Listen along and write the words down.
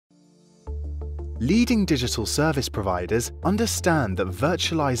Leading digital service providers understand that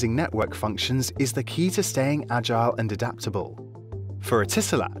virtualizing network functions is the key to staying agile and adaptable. For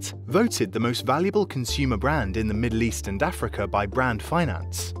Etisalat, voted the most valuable consumer brand in the Middle East and Africa by Brand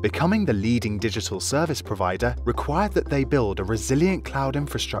Finance, becoming the leading digital service provider required that they build a resilient cloud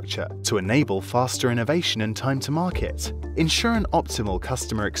infrastructure to enable faster innovation and time to market, ensure an optimal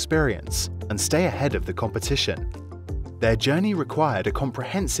customer experience, and stay ahead of the competition. Their journey required a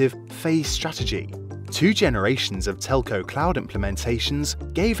comprehensive phase strategy. 2 generations of telco cloud implementations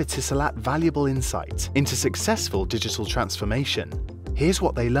gave Etisalat valuable insight into successful digital transformation. Here's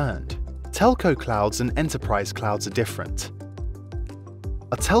what they learned. Telco clouds and enterprise clouds are different.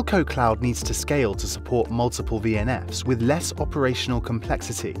 A telco cloud needs to scale to support multiple VNFs with less operational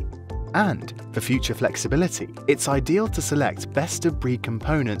complexity. And for future flexibility, it's ideal to select best-of-breed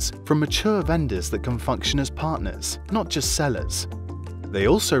components from mature vendors that can function as partners, not just sellers. They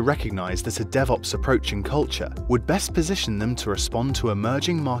also recognize that a DevOps approach and culture would best position them to respond to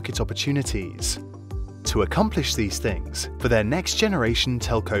emerging market opportunities. To accomplish these things, for their next-generation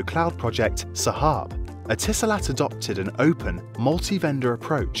telco cloud project, SAHAB, Etisalat adopted an open, multi-vendor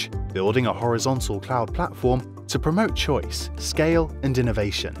approach, building a horizontal cloud platform to promote choice, scale, and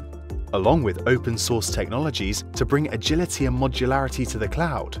innovation, along with open-source technologies to bring agility and modularity to the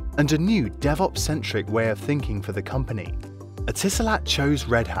cloud, and a new DevOps-centric way of thinking for the company. Etisalat chose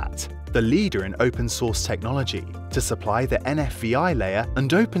Red Hat, the leader in open-source technology, to supply the NFVI layer and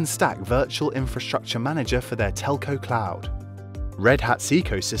OpenStack Virtual Infrastructure Manager for their telco cloud. Red Hat's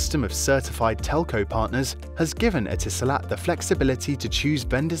ecosystem of certified telco partners has given Etisalat the flexibility to choose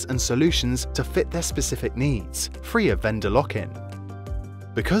vendors and solutions to fit their specific needs, free of vendor lock-in.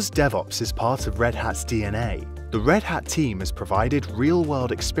 Because DevOps is part of Red Hat's DNA, the Red Hat team has provided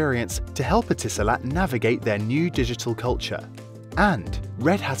real-world experience to help Etisalat navigate their new digital culture. And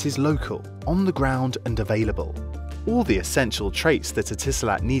Red Hat is local, on the ground and available. All the essential traits that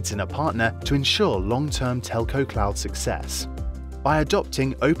Etisalat needs in a partner to ensure long-term telco cloud success. By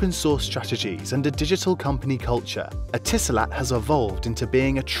adopting open-source strategies and a digital company culture, Etisalat has evolved into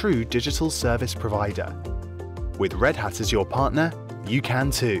being a true digital service provider. With Red Hat as your partner, you can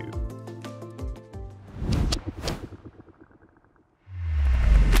too.